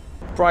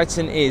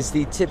 Brighton is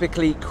the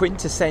typically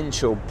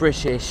quintessential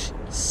British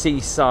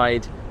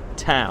seaside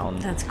town.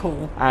 That's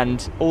cool.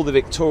 And all the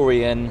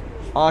Victorian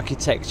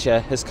architecture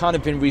has kind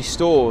of been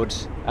restored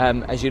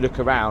as you look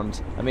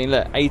around. I mean,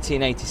 look,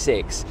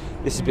 1886.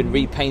 This has been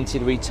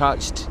repainted,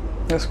 retouched.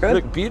 That's good. They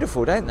look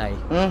beautiful, don't they?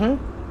 Mm-hmm.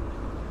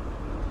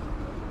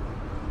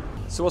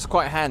 So what's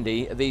quite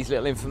handy are these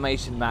little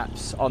information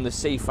maps on the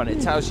seafront.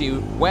 It tells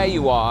you where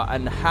you are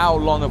and how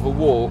long of a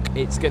walk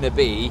it's going to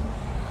be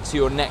to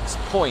your next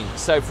point.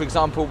 So for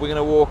example, we're going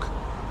to walk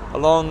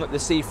along the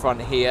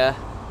seafront here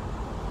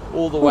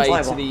all the way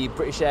to the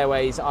British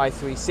Airways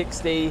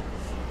I-360,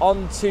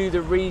 onto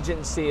the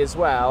Regency as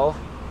well,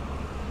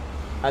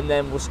 and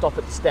then we'll stop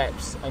at the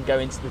steps and go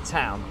into the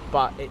town.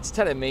 But it's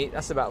telling me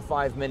that's about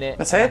 5 minutes.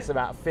 That's it? That's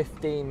about a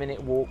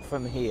 15-minute walk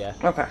from here.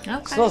 Okay.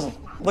 So it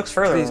looks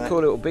further These than cool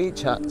little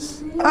beach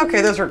huts.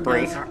 Okay, those are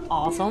great. Those are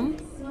awesome.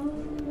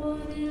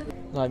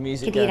 Live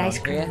music Could going eat on ice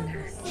cream here. in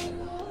there.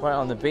 Right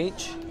on the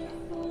beach.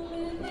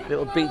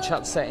 Little beach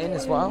hut set in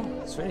as well.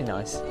 It's really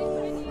nice.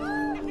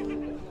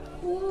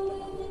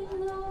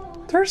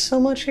 There's so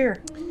much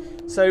here.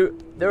 So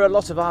there are a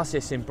lot of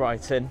artists in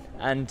Brighton,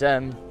 and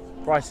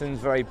Brighton's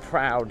very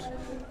proud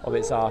of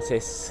its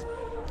artists,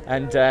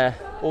 and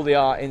all the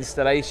art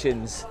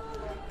installations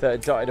that are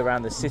dotted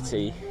around the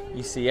city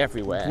you see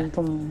everywhere,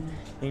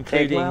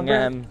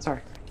 including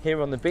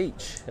here on the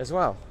beach as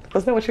well.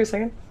 Wasn't that what you were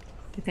singing?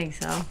 I think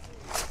so.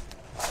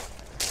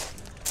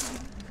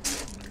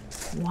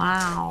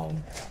 Wow.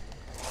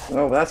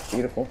 Oh, that's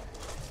beautiful.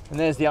 And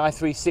there's the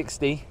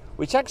I-360,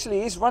 which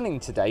actually is running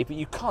today, but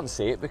you can't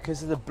see it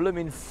because of the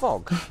blooming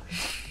fog.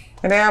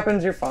 It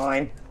happens, you're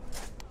fine.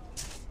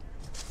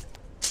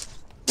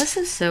 This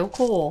is so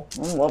cool.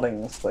 I'm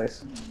loving this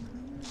place.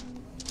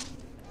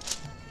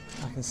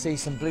 I can see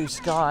some blue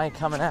sky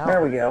coming out.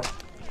 There we go.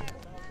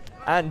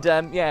 And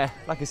yeah,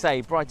 like I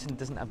say, Brighton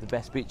doesn't have the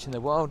best beach in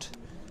the world.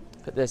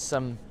 but there's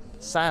some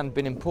sand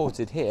been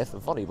imported here for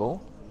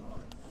volleyball.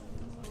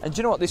 And do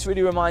you know what? This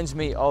really reminds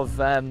me of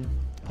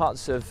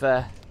parts of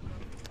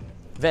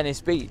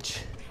Venice Beach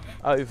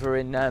over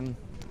in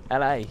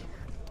LA.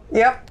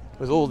 Yep.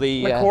 With all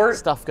the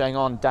stuff going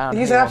on down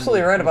here. He's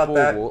absolutely right about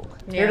that.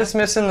 Yeah. You're just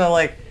missing the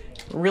like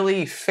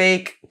really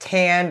fake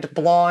tanned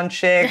blonde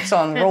chicks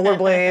on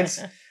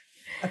rollerblades.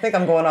 I think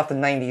I'm going off the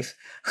 90s.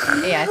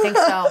 Yeah, I think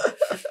so.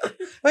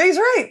 But he's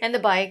right. And the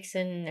bikes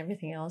and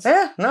everything else.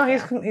 Yeah, no,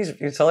 he's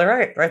totally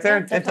right. Right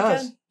there, Yeah, it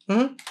does.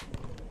 Mm-hmm.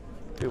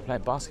 People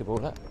playing basketball,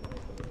 look.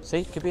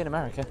 See, could be in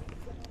America.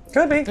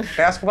 Could be.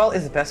 Basketball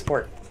is the best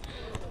sport.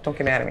 Don't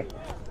get mad at me.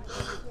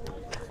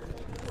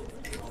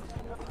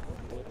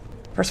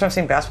 First time I've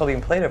seen basketball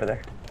being played over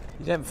there.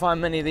 You don't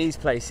find many of these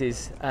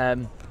places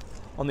on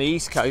the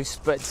East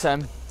Coast, but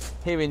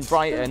here in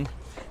Brighton,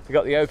 we've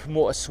got the Open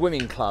Water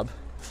Swimming Club,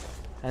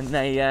 and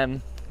they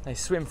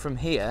swim from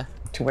here.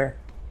 To where?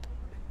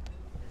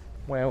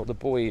 Where all the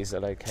buoys are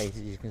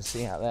located, you can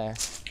see out there.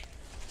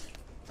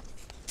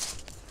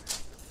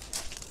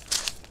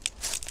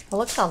 Well,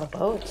 look at all the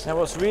boats. Now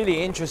what's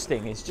really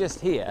interesting is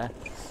just here,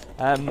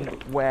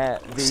 where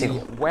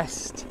the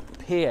West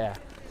Pier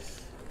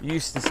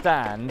used to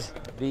stand,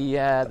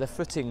 the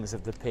footings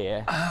of the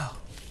pier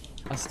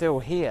are still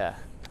here.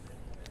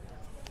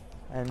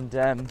 And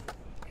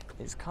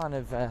it's kind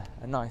of a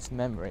nice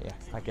memory,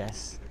 I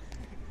guess,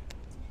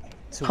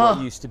 to what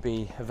used to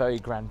be a very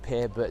grand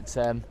pier, but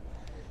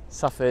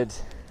suffered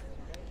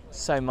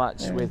so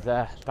much with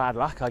bad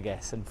luck, I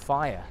guess, and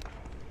fire.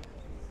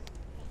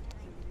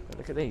 But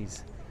look at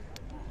these,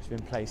 which have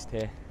been placed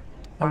here.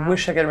 I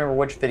wish I could remember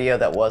which video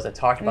that was that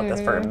talked about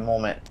this for a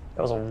moment.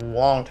 That was a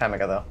long time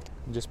ago, though.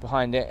 And just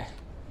behind it,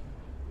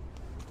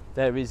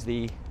 there is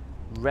the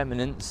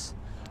remnants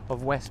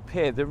of West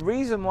Pier. The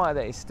reason why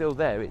that is still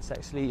there, it's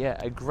actually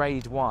a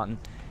Grade 1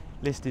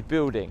 listed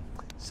building.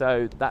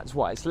 So that's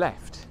why it's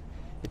left.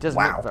 It doesn't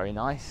look very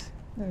nice.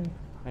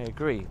 I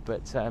agree,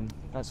 but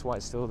that's why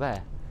it's still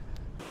there.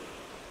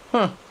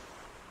 It's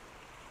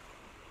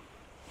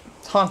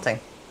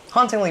haunting.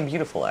 Hauntingly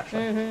beautiful,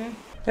 actually.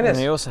 It is. And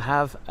they also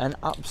have an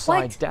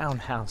upside down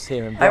house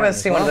here in Brighton. I haven't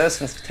seen one of those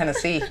since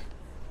Tennessee.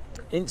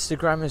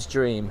 Instagrammer's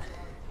dream.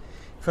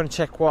 If you want to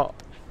check what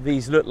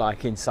these look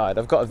like inside,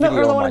 I've got a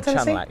video on my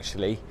channel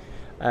actually,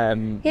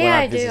 where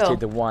I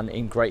visited the one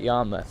in Great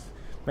Yarmouth.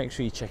 Make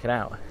sure you check it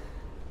out.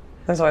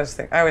 That's what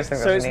I always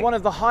think. So it's one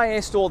of the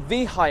highest, or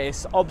the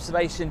highest,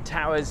 observation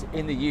towers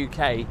in the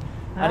UK,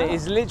 and it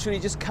is literally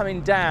just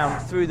coming down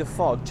through the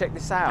fog. Check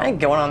this out. I ain't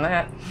going on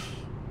that.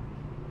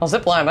 I'll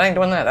zip line, but I ain't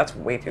doing that. That's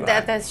way too high.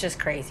 That's just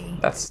crazy.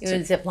 You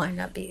would zip line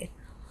not be.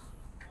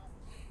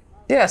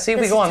 Yeah, see, if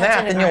we go on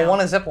that, then you'll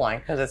want a zip line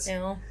because it's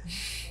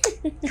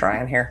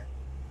trying here.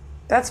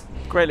 That's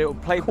great little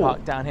play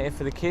park down here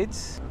for the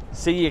kids.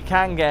 See, you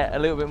can get a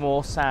little bit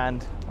more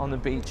sand on the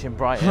beach in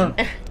Brighton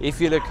if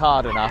you look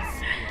hard enough.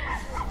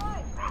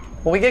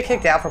 Will we get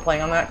kicked out for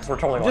playing on that? Because we're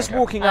totally just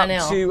walking up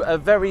to a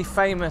very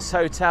famous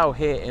hotel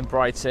here in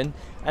Brighton,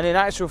 and in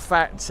actual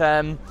fact,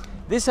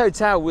 this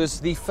hotel was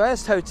the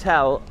first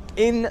hotel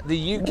in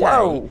the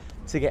UK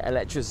to get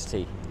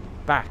electricity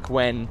back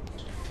when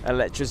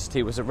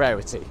electricity was a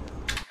rarity.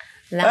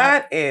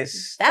 That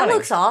is stunning. That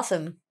looks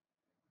awesome.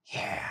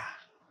 Yeah.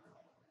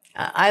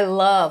 I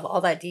love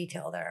all that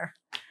detail there.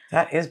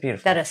 That is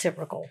beautiful. That is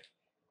super cool.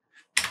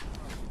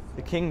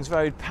 The Kings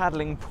Road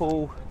paddling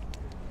pool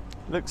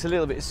looks a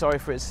little bit sorry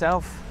for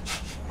itself.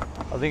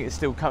 I think it's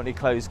still currently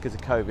closed because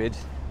of COVID,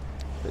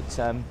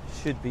 but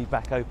should be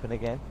back open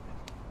again.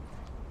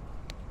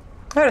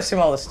 I would assume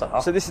all this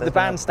stuff. So this is the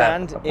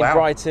bandstand in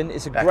Brighton.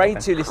 It's a Grade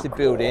 2 listed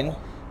building,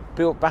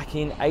 built back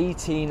in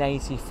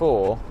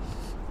 1884,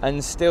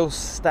 and still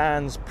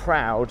stands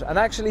proud, and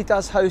actually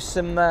does host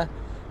some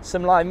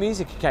live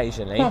music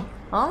occasionally.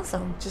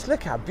 Awesome. Just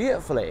look how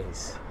beautiful it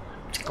is.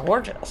 It's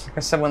gorgeous. Like I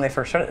said when they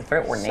first showed it, it's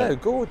very ornate. So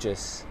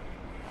gorgeous.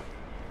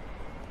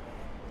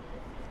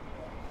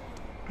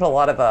 A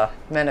lot of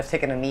men have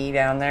taken a knee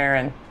down there,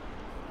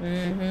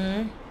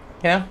 and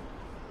yeah,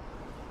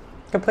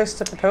 good place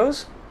to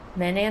propose.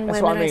 Men and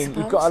That's women, what I mean.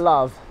 You've got to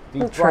love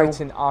the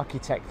Brighton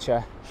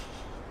architecture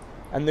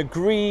and the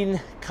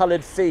green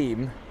coloured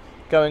theme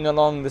going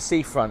along the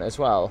seafront as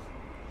well.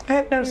 I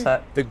hadn't noticed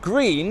that. The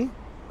green,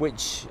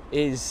 which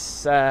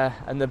is,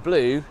 and the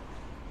blue,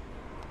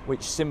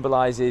 which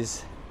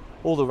symbolises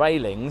all the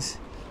railings,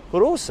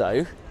 but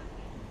also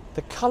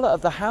the colour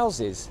of the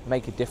houses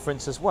make a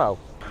difference as well.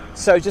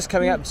 So just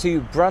coming up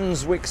to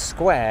Brunswick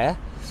Square,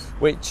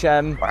 which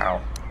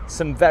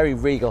some very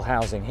regal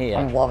housing here.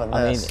 I'm loving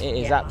this. I mean,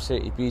 it is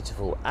absolutely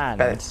beautiful, and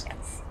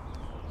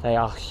they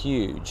are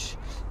huge,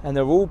 and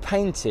they're all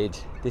painted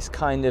this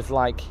kind of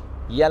like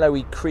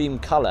yellowy cream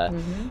colour,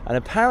 and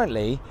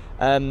apparently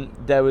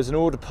there was an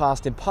order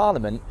passed in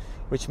Parliament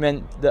which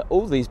meant that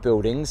all these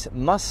buildings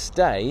must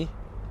stay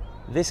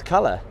this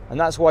colour, and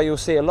that's why you'll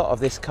see a lot of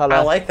this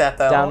colour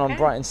down on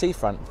Brighton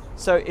seafront.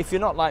 So if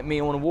you're not like me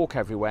and want to walk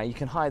everywhere, you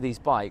can hire these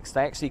bikes.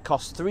 They actually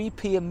cost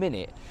 3p a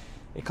minute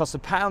It costs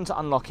 £1 to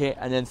unlock it,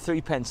 and then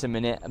 3p a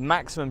minute, a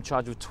maximum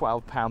charge of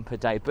 £12 per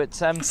day. But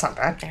that's not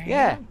bad.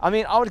 Yeah, I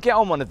mean, I would get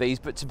on one of these,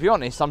 but to be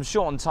honest, I'm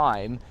short on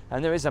time,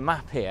 and there is a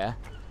map here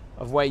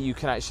of where you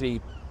can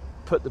actually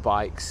put the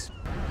bikes.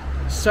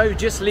 So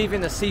just leaving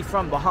the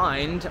seafront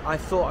behind, I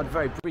thought I'd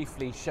very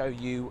briefly show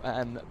you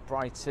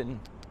Brighton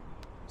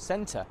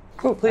Centre.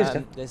 Cool, please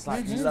do. There's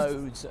like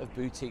loads of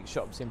boutique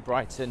shops in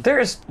Brighton.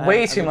 There's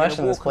way too much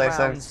in this place.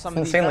 It's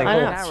insanely cool.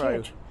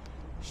 Narrow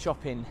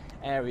shopping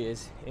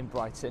areas in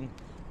Brighton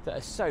that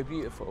are so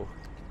beautiful.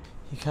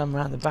 You come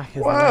around the back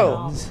of the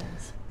lands.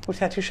 Ooh,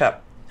 tattoo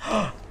shop.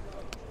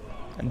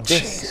 And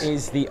this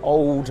is the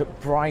old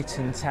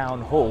Brighton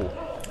Town Hall.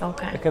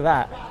 Okay. Look at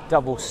that,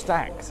 double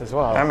stacked as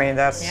well. I mean,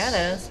 that's it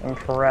is.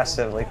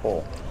 Impressively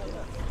cool.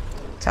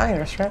 Italian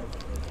restaurant.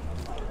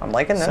 I'm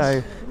liking this.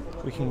 So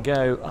we can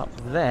go up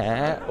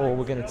there, or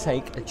we're going to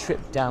take a trip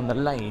down the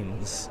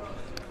lanes.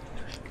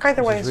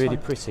 Either way, it's really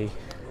pretty.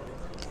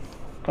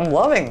 I'm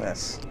loving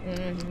this.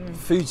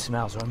 Food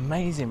smells are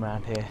amazing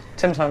around here.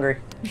 Tim's hungry.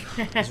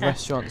 As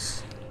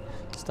restaurants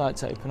start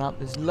to open up,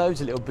 there's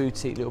loads of little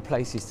boutique little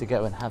places to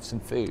go and have some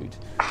food,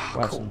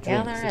 or have some drinks.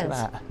 Yeah, there Look at is.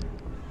 that.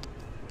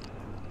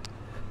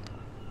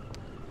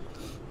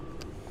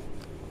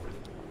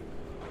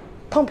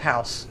 Pump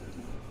house.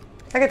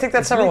 I could take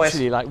that several ways.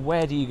 Literally, like,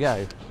 where do you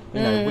go?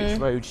 You know, which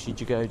road should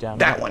you go down?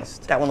 That one.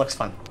 next? That one looks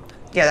fun.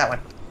 Yeah, that one.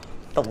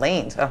 The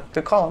lanes. Oh,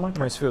 good call on my part.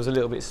 Almost feels a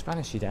little bit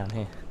Spanishy down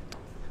here.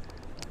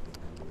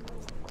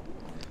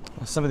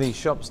 Well, some of these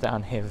shops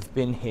down here have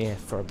been here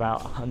for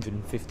about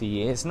 150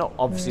 years. Not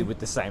obviously with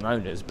the same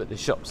owners, but the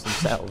shops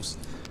themselves.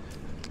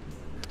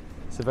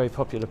 It's a very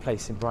popular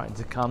place in Brighton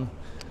to come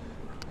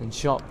and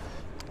shop.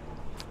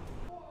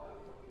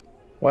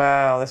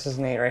 Wow, this is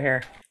neat right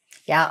here.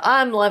 Yeah,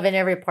 I'm loving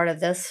every part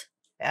of this.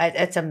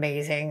 It's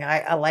amazing.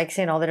 I like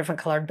seeing all the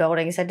different colored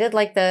buildings. I did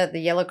like the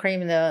yellow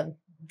cream in the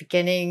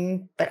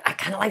beginning, but I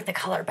kind of like the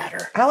color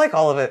better. I like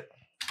all of it.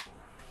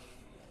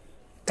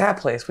 That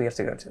place we have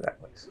to go to, that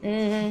place.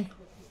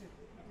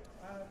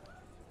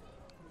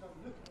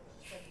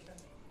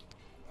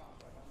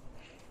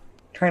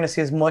 Trying to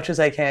see as much as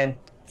I can.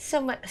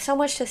 So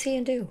much to see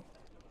and do.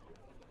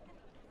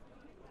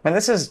 And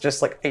this is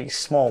just like a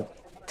small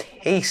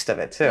taste of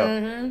it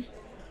too.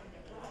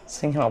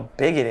 Seeing how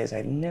big it is, I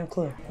had no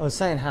clue. I was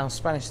saying how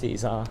Spanish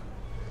these are.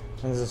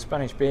 And there's a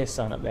Spanish beer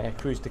sign up there,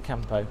 Cruz de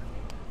Campo.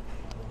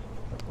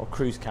 Or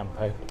Cruz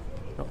Campo,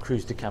 not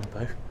Cruz de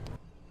Campo.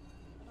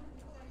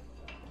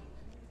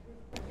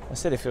 I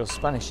said it feels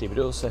Spanishy, but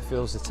it also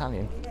feels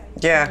Italian.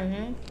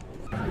 Yeah.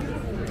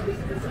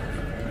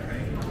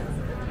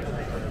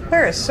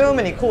 There are so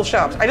many cool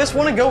shops. I just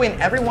want to go in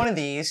every one of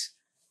these.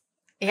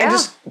 Yeah. And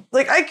just,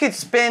 like, I could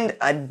spend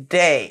a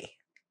day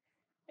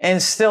and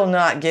still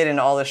not get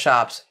into all the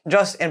shops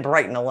just in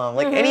Brighton alone.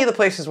 Like any of the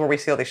places where we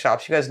see all these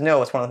shops, you guys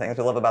know it's one of the things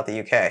we love about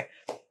the UK.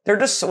 They're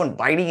just so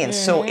inviting and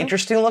so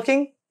interesting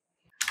looking.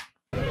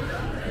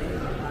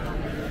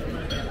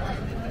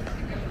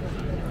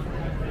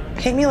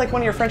 Hate me like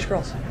one of your French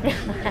girls.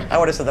 I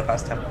would have said that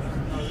past time.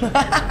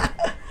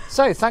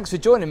 So, thanks for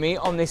joining me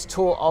on this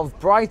tour of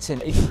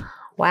Brighton.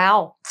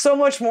 Wow. So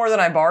much more than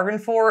I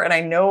bargained for, and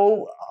I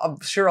know, I'm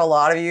sure a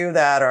lot of you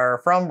that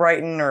are from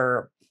Brighton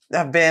or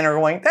have been are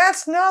going,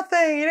 that's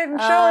nothing, you didn't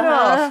show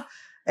enough.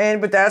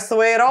 But that's the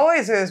way it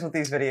always is with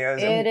these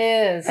videos. It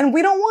is. And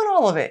we don't want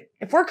all of it.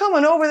 If we're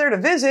coming over there to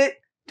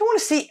visit, don't want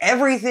to see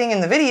everything in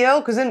the video,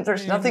 because then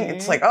there's nothing,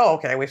 it's like, oh,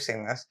 okay, we've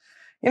seen this.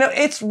 You know,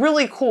 it's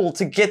really cool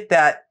to get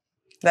that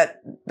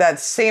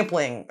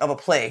sampling of a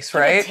place,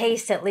 right? A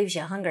taste that leaves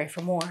you hungry for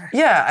more.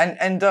 Yeah,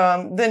 and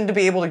then to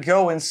be able to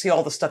go and see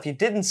all the stuff you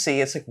didn't see,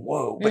 it's like,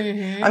 whoa. But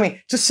I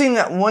mean, just seeing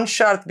that one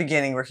shot at the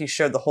beginning where he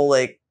showed the whole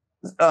like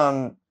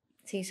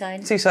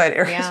seaside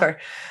area,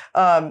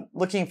 sorry.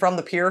 Looking from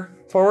the pier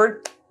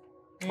forward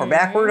or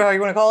backward, how you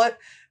want to call it.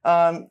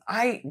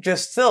 I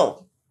just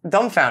still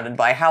dumbfounded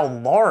by how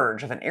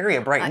large of an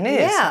area Brighton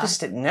is. Yeah. I just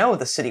didn't know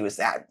the city was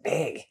that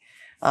big.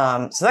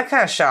 So that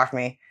kind of shocked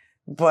me.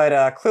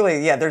 But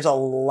clearly, yeah, there's a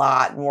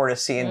lot more to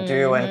see and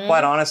do. And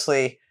quite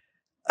honestly,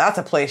 that's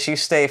a place you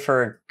stay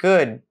for a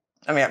good,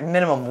 I mean, a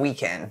minimum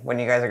weekend.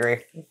 Wouldn't you guys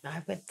agree?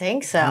 I would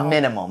think so.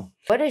 Minimum.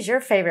 What is your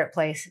favorite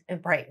place in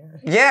Brighton?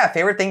 Yeah,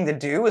 favorite thing to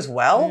do as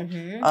well.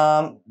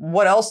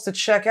 What else to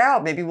check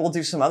out? Maybe we'll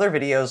do some other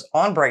videos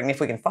on Brighton, if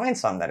we can find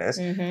some, that is,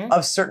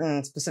 of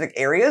certain specific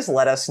areas.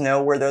 Let us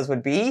know where those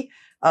would be.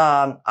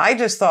 I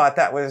just thought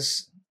that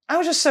was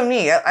just so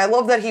neat. I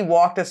love that he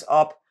walked us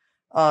up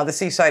the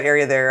seaside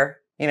area there,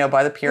 you know,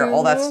 by the pier.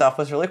 All that stuff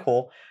was really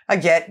cool. I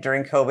get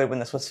during COVID when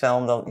this was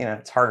filmed, you know,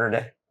 it's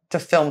harder to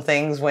film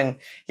things when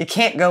you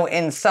can't go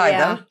inside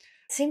them.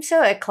 It seems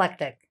so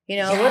eclectic. You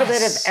know, a little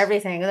bit of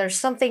everything. There's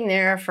something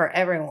there for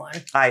everyone.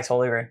 I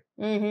totally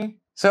agree.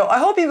 So I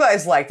hope you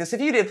guys liked this. If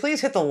you did,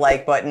 please hit the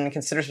like button and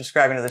consider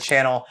subscribing to the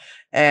channel.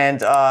 And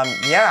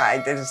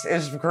yeah, it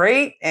was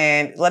great.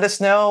 And let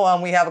us know.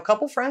 We have a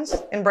couple friends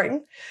in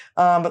Brighton,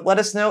 but let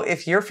us know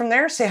if you're from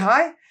there. Say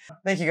hi.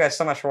 Thank you guys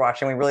so much for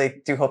watching. We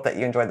really do hope that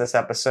you enjoyed this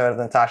episode of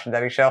the Natasha and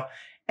Debbie Show.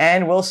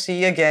 And we'll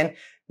see you again.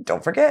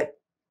 Don't forget,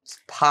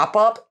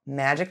 pop-up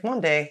Magic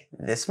Monday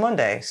this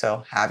Monday.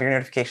 So have your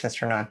notifications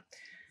turned on.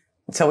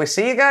 Until we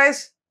see you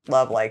guys,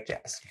 love, like,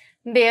 jazz.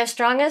 Be as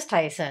strong as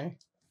Tyson.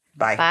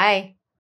 Bye. Bye.